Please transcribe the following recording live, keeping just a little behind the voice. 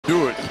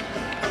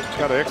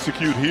got to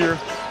execute here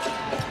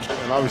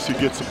and obviously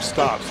get some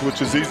stops,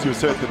 which is easier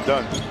said than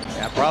done.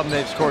 Yeah, problem,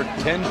 they've scored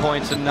 10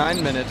 points in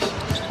 9 minutes.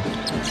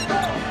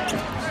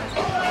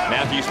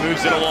 Matthews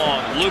moves it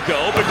along. Luka,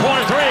 open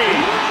corner three.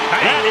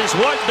 That is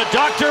what the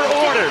doctor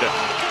ordered.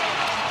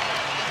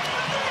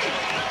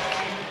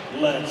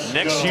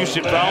 Next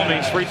Houston foul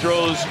means free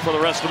throws for the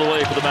rest of the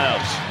way for the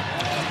Mavs.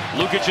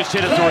 Luka just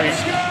hit a three.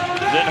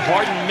 Then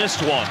Harden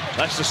missed one.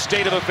 That's the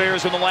state of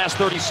affairs in the last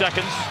 30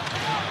 seconds.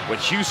 With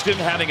Houston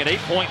having an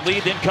 8-point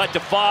lead, then cut to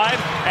 5,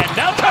 and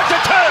now cut to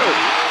 2.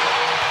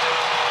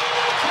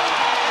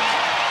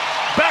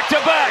 Back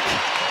to back.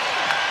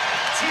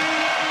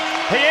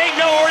 He ain't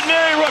no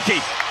ordinary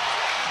rookie.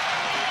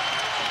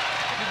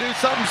 To do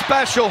something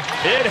special.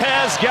 It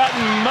has gotten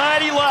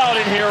mighty loud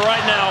in here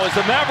right now as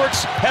the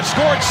Mavericks have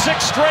scored 6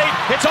 straight.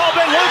 It's all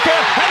been Luka,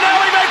 and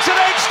now he makes it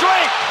 8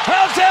 straight.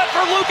 How's that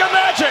for Luka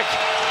magic?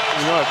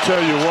 You know, I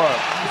tell you what,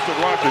 Mr.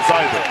 Rock is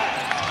either.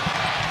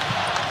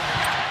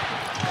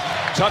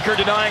 Tucker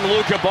denying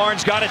Luka.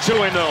 Barnes got it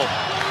to him though.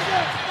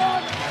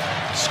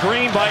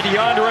 Screen by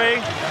DeAndre.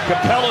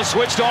 Capella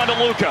switched on to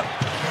Luka.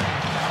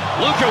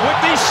 Luka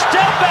with the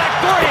step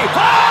back three.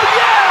 Oh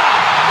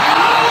yeah!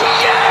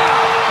 Oh yeah!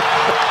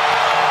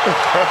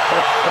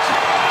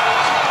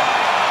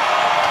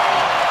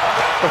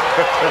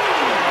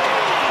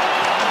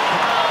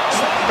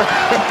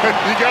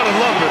 You gotta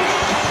love it.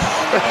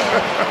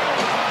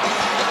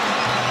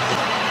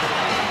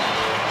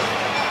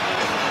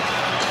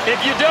 If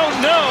you don't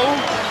know,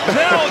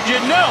 now you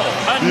know.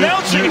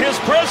 Announcing his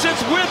presence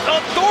with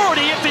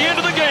authority at the end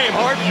of the game,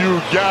 Hart.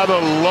 You gotta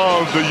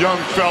love the young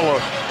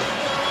fella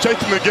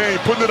taking the game,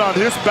 putting it on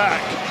his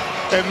back,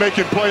 and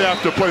making play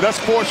after play. That's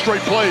 4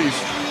 straight plays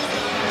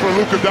for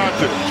Luka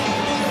Doncic.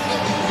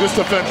 Just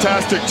a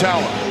fantastic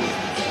talent.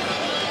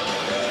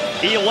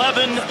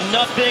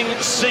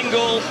 11-0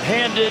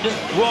 single-handed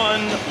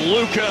run,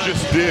 Luka.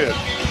 Just did.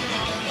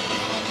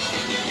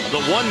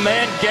 The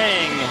one-man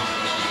gang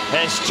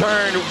has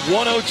turned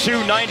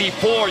 102-94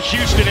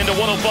 Houston into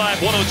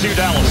 105-102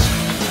 Dallas.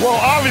 Well,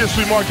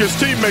 obviously, Mark, his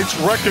teammates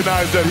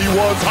recognized that he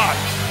was hot.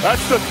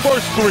 That's the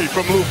first 3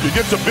 from Luka. He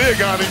gets a big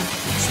on him,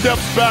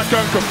 steps back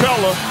on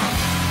Capella,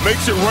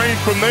 makes it rain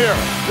from there.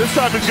 This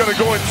time he's going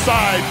to go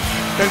inside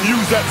and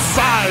use that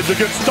size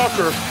against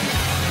Tucker.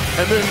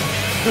 And then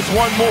just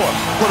one more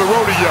for the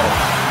rodeo.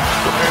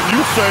 And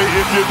you say,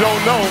 if you don't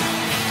know,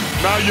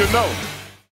 now you know.